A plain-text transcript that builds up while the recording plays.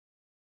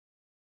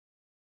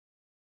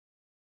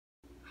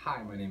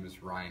Hi, my name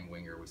is Ryan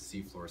Winger with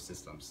Seafloor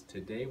Systems.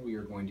 Today we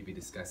are going to be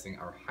discussing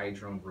our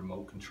HyDrone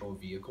remote control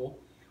vehicle.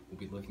 We'll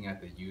be looking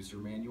at the user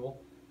manual,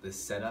 the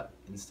setup,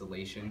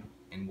 installation,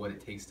 and what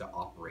it takes to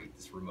operate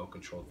this remote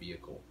control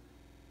vehicle.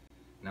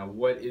 Now,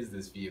 what is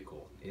this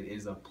vehicle? It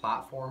is a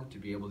platform to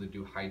be able to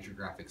do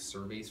hydrographic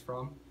surveys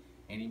from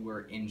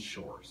anywhere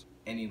inshores,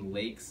 any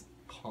lakes,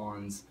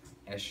 ponds,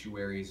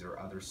 estuaries, or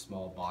other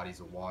small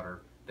bodies of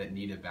water that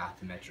need a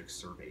bathymetric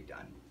survey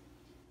done.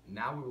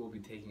 Now we will be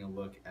taking a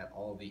look at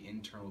all the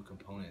internal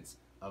components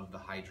of the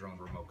HyDrone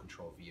remote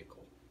control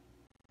vehicle.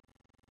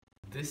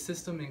 This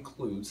system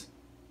includes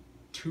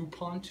 2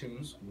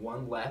 pontoons,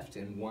 one left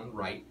and one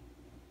right,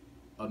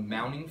 a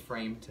mounting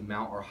frame to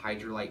mount our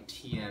Hydrolite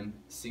TM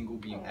single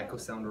beam echo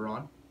sounder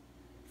on,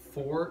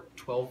 4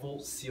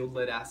 12-volt sealed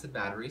lead acid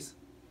batteries,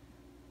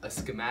 a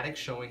schematic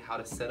showing how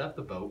to set up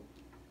the boat,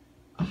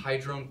 a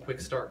HyDrone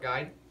quick start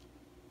guide,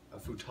 a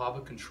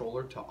Futaba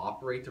controller to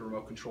operate the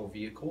remote control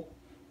vehicle,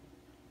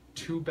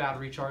 2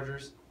 battery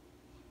chargers,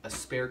 a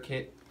spare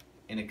kit,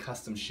 and a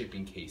custom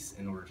shipping case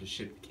in order to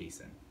ship the case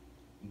in.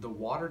 The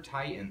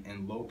watertight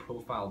and low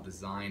profile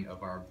design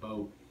of our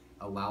boat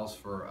allows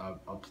for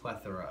a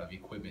plethora of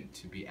equipment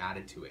to be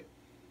added to it.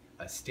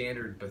 A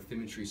standard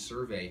bathymetry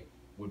survey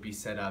would be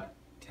set up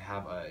to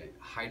have a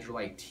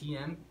Hydrolite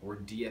TM or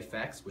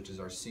DFX, which is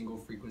our single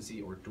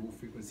frequency or dual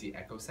frequency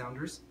echo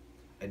sounders.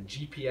 A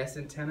GPS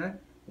antenna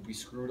will be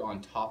screwed on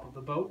top of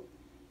the boat,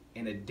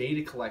 and a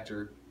data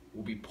collector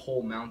will be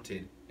pole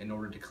mounted in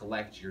order to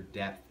collect your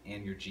depth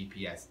and your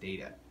GPS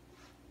data.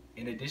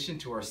 In addition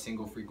to our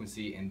single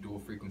frequency and dual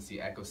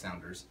frequency echo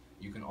sounders,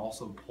 you can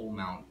also pole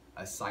mount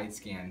a side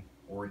scan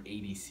or an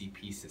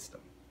ADCP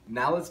system.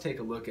 Now let's take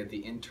a look at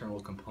the internal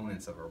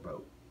components of our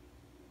boat.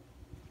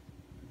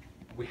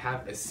 We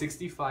have a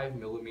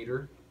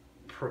 65mm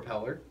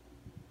propeller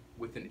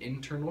with an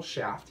internal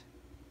shaft.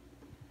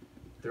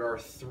 There are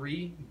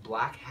 3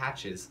 black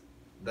hatches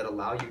that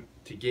allow you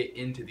to get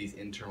into these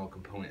internal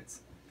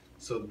components.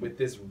 So with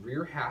this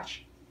rear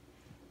hatch,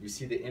 you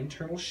see the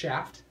internal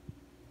shaft,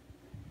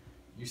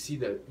 you see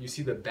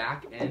the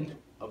back end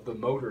of the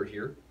motor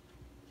here,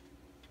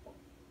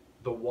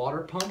 the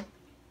water pump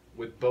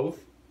with both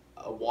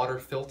a water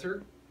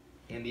filter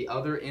and the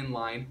other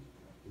inline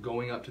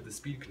going up to the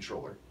speed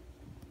controller.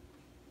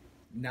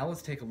 Now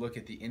let's take a look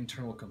at the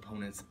internal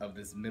components of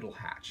this middle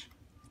hatch.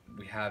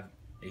 We have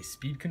a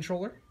speed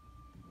controller,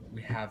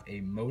 we have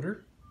a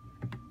motor,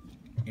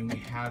 and we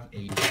have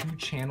a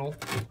 2-channel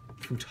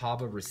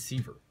Futaba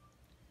receiver.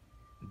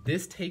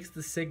 This takes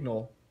the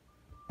signal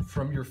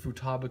from your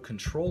Futaba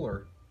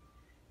controller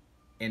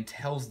and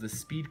tells the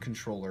speed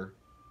controller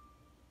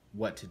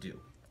what to do.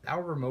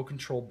 Our remote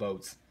control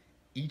boats,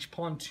 each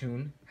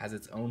pontoon has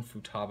its own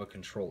Futaba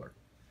controller.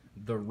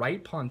 The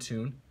right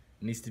pontoon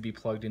needs to be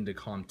plugged into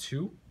COM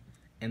 2,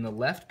 and the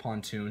left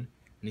pontoon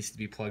needs to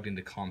be plugged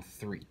into COM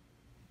 3.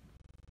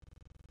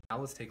 Now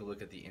let's take a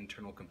look at the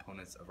internal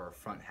components of our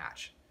front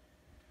hatch.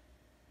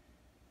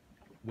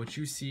 What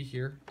you see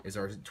here is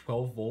our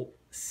 12-volt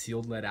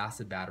sealed lead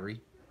acid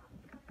battery.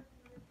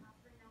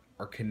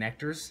 Our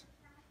connectors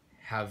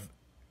have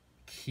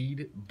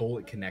keyed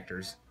bullet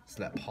connectors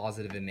so that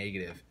positive and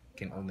negative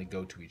can only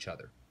go to each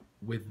other.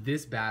 With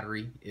this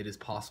battery, it is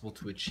possible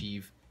to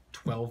achieve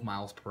 12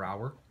 miles per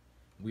hour.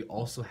 We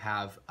also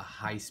have a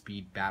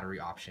high-speed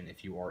battery option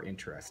if you are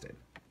interested.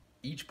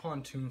 Each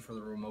pontoon for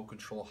the remote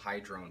control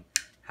HyDrone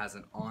has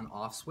an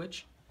on-off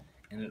switch,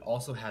 and it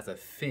also has a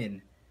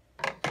fin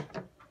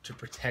to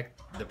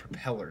protect the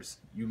propellers.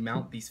 You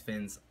mount these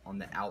fins on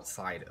the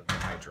outside of the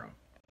HyDrone.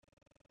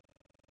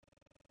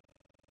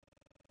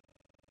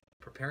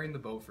 Preparing the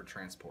boat for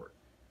transport.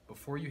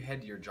 Before you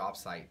head to your job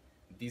site,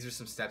 these are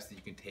some steps that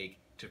you can take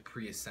to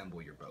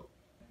pre-assemble your boat.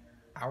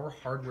 Our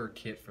hardware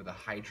kit for the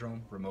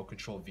HyDrone remote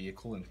control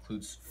vehicle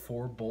includes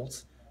 4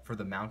 bolts for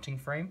the mounting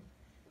frame,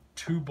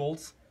 2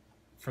 bolts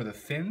for the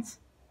fins,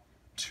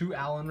 2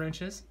 Allen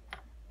wrenches,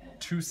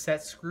 2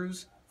 set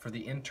screws for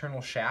the internal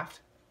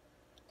shaft,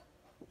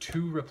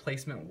 2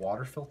 replacement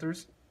water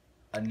filters,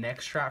 a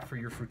neck strap for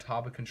your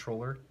Futaba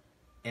controller,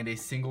 and a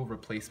single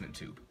replacement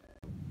tube.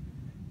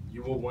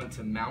 You will want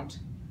to mount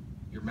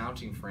your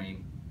mounting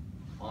frame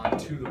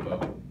onto the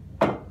boat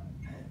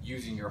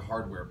using your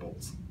hardware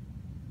bolts.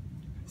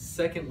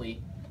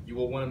 Secondly, you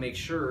will want to make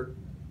sure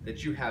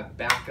that you have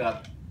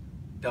backup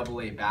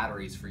AA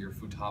batteries for your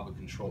Futaba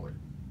controller.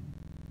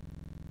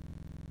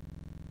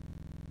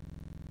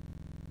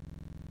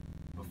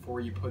 Before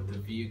you put the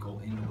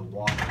vehicle into the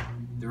water,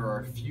 there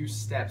are a few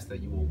steps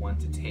that you will want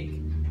to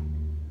take.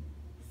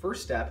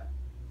 First step,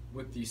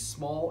 with the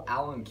small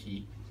Allen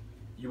key,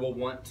 you will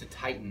want to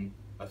tighten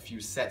a few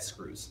set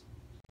screws.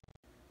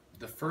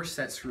 The first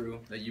set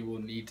screw that you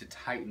will need to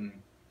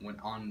tighten when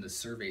on the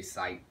survey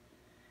site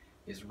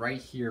is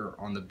right here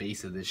on the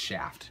base of this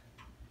shaft.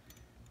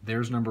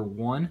 There's number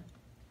 1.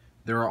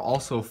 There are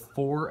also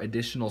 4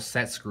 additional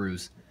set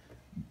screws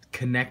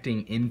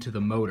connecting into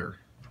the motor.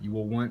 You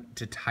will want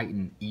to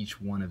tighten each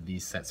one of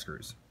these set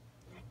screws.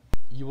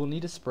 You will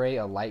need to spray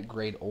a light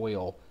grade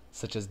oil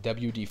such as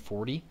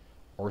WD-40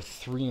 or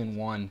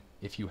 3-in-1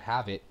 if you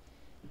have it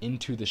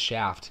into the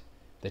shaft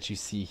that you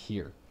see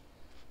here.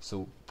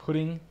 So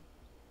putting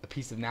a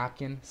piece of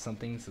napkin,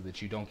 something so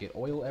that you don't get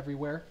oil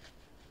everywhere,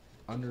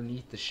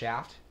 underneath the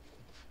shaft,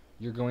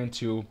 you're going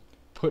to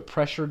put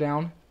pressure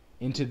down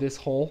into this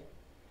hole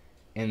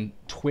and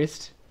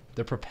twist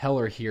the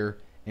propeller here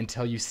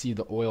until you see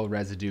the oil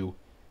residue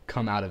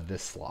come out of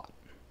this slot.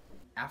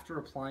 After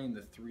applying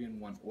the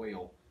 3-in-1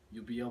 oil,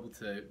 you'll be able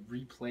to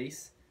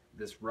replace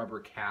this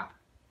rubber cap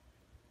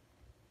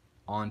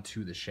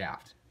onto the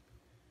shaft.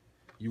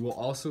 You will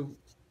also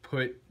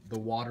put the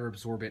water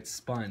absorbent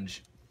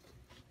sponge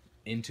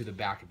into the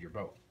back of your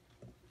boat.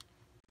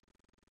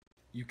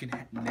 You can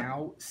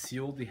now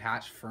seal the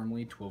hatch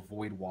firmly to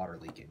avoid water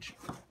leakage.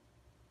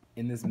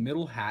 In this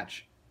middle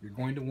hatch, you're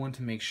going to want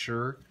to make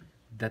sure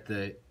that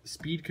the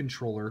speed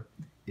controller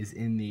is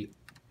in the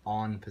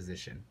on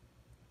position.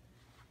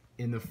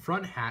 In the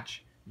front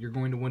hatch, you're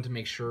going to want to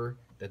make sure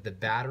that the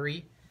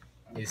battery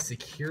is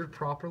secured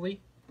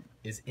properly,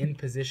 is in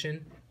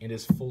position, and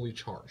is fully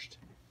charged.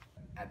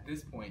 At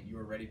this point, you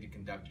are ready to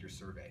conduct your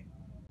survey.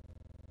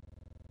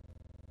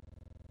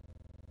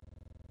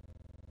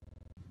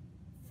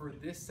 For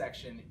this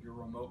section, your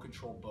remote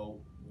control boat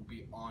will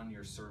be on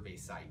your survey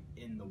site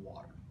in the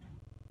water.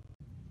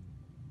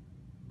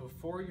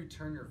 Before you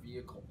turn your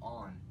vehicle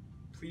on,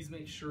 please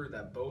make sure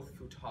that both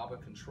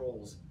Futaba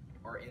controls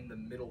are in the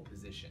middle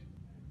position.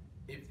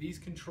 If these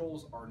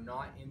controls are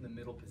not in the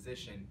middle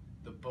position,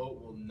 the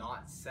boat will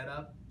not set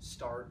up,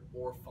 start,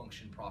 or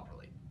function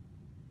properly.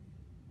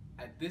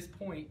 At this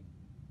point,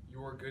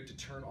 you are good to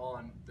turn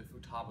on the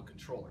Futaba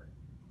controller.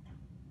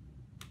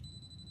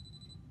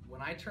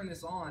 When I turn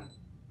this on,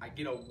 I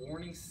get a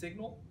warning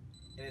signal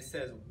and it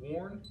says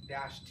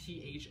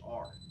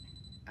warn-THR.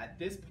 At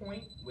this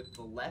point, with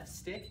the left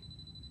stick,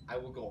 I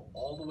will go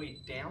all the way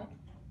down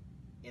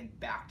and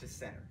back to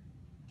center.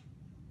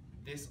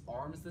 This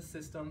arms the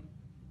system,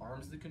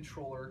 arms the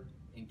controller,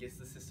 and gets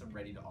the system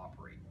ready to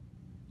operate.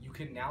 You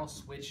can now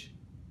switch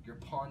your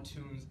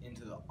pontoons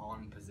into the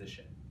on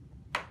position.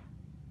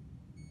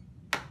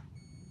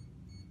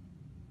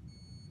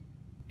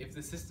 If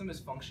the system is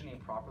functioning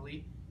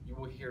properly, you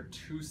will hear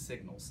two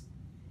signals.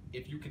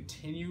 If you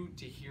continue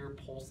to hear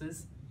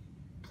pulses,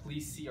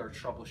 please see our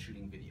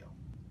troubleshooting video.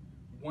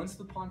 Once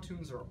the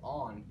pontoons are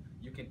on,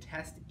 you can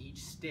test each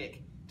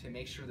stick to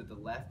make sure that the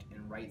left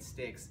and right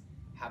sticks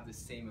have the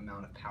same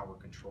amount of power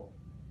control.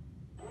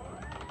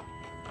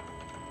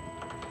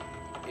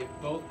 If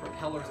both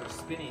propellers are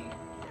spinning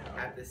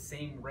at the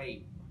same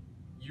rate,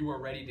 you are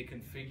ready to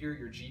configure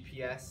your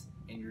GPS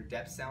and your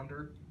depth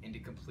sounder and to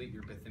complete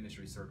your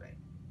bathymetry survey.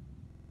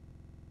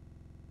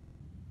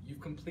 You've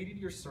completed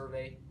your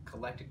survey,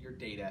 collected your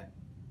data,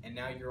 and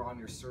now you're on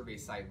your survey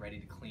site ready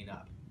to clean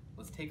up.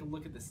 Let's take a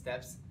look at the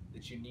steps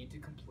that you need to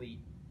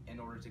complete in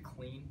order to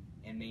clean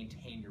and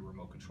maintain your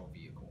remote control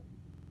vehicle.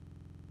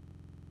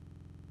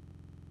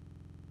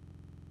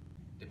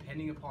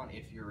 Depending upon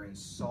if you're in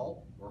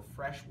salt or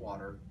fresh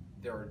water,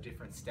 there are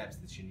different steps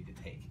that you need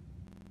to take.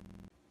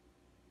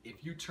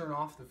 If you turn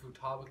off the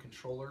Futaba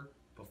controller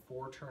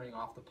before turning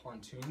off the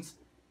pontoons,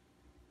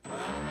 the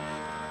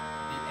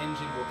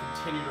engine will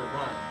continue to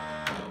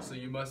run, so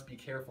you must be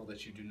careful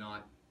that you do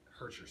not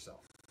hurt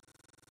yourself.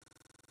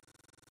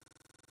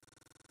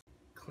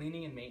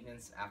 Cleaning and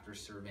maintenance after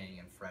surveying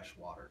in fresh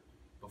water.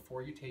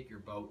 Before you take your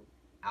boat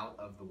out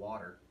of the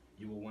water,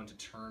 you will want to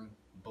turn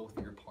both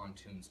of your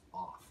pontoons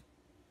off.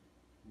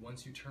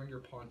 Once you turn your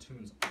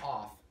pontoons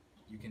off,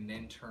 you can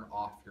then turn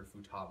off your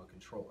Futaba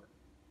controller.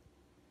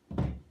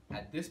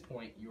 At this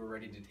point, you are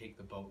ready to take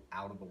the boat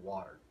out of the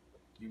water.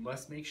 You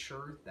must make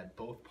sure that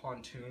both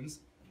pontoons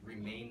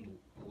remain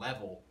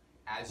level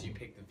as you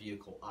pick the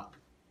vehicle up.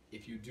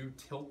 If you do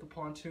tilt the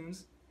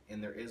pontoons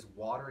and there is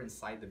water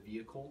inside the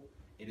vehicle,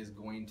 it is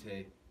going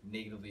to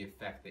negatively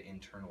affect the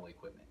internal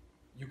equipment.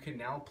 You can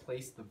now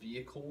place the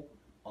vehicle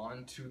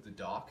onto the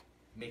dock,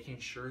 making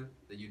sure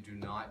that you do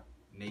not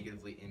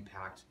negatively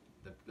impact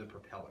the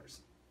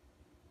propellers.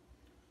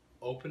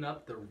 Open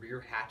up the rear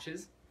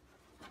hatches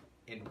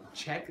and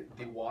check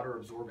the water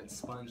absorbent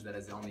sponge that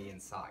is on the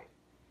inside.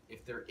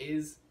 If there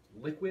is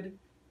liquid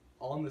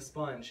on the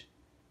sponge,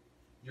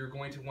 you're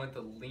going to want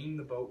to lean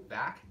the boat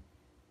back,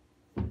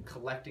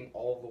 collecting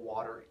all of the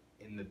water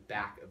in the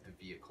back of the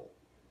vehicle.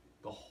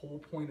 The whole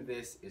point of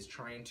this is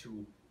trying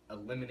to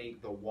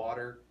eliminate the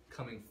water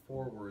coming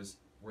forwards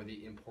where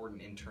the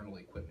important internal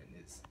equipment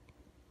is.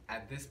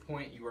 At this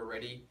point, you are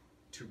ready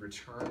to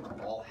return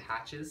all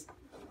hatches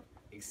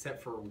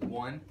except for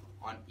one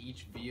on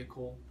each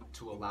vehicle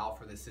to allow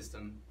for the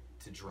system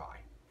to dry.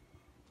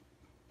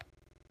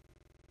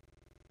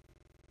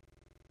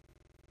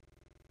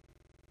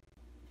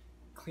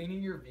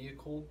 Cleaning your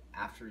vehicle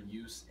after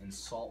use in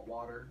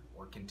saltwater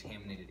or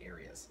contaminated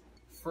areas.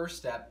 First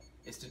step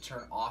is to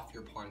turn off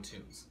your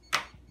pontoons.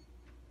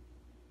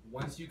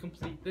 Once you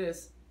complete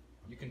this,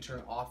 you can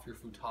turn off your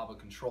Futaba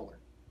controller.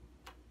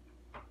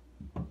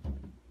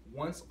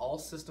 Once all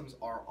systems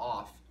are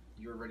off,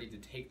 you are ready to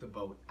take the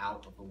boat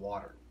out of the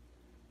water.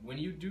 When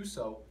you do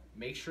so,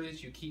 make sure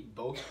that you keep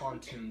both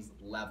pontoons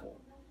level.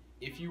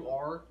 If you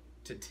are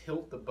to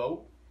tilt the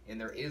boat and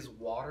there is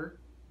water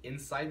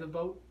inside the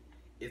boat,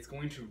 it's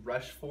going to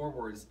rush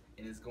forwards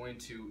and is going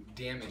to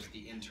damage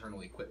the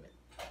internal equipment.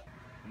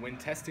 When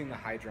testing the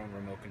HyDrone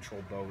remote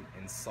control boat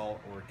in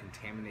salt or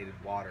contaminated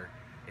water,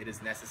 it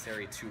is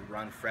necessary to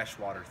run fresh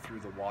water through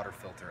the water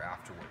filter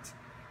afterwards.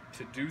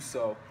 To do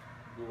so,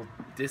 we will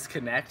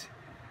disconnect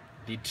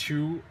the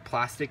two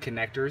plastic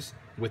connectors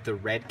with the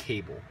red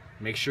cable.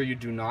 Make sure you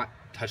do not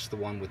touch the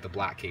one with the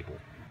black cable.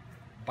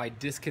 By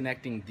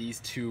disconnecting these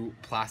two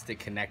plastic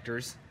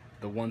connectors,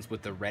 the ones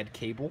with the red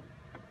cable,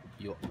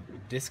 you'll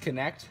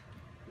disconnect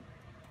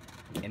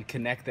and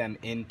connect them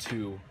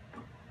into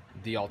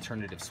the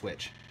alternative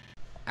switch.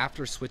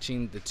 After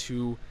switching the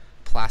two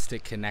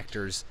plastic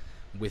connectors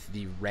with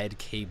the red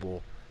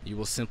cable, you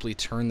will simply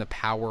turn the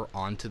power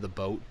onto the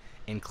boat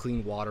and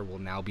clean water will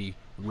now be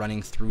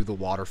running through the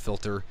water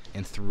filter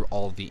and through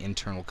all of the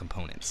internal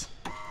components.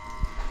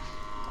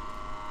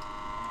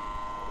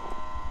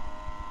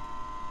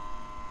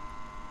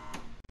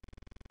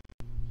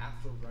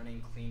 After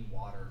running clean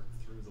water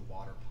through the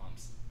water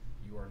pumps,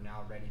 you are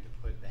now ready to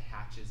put the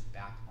hatches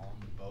back on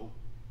the boat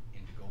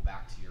and to go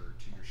back to your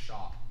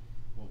shop.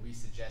 What we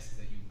suggest is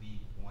that you leave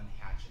one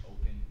hatch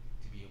open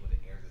to be able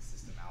to air the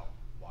system out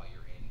while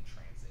you're in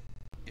transit.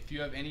 If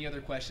you have any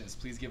other questions,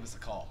 please give us a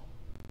call.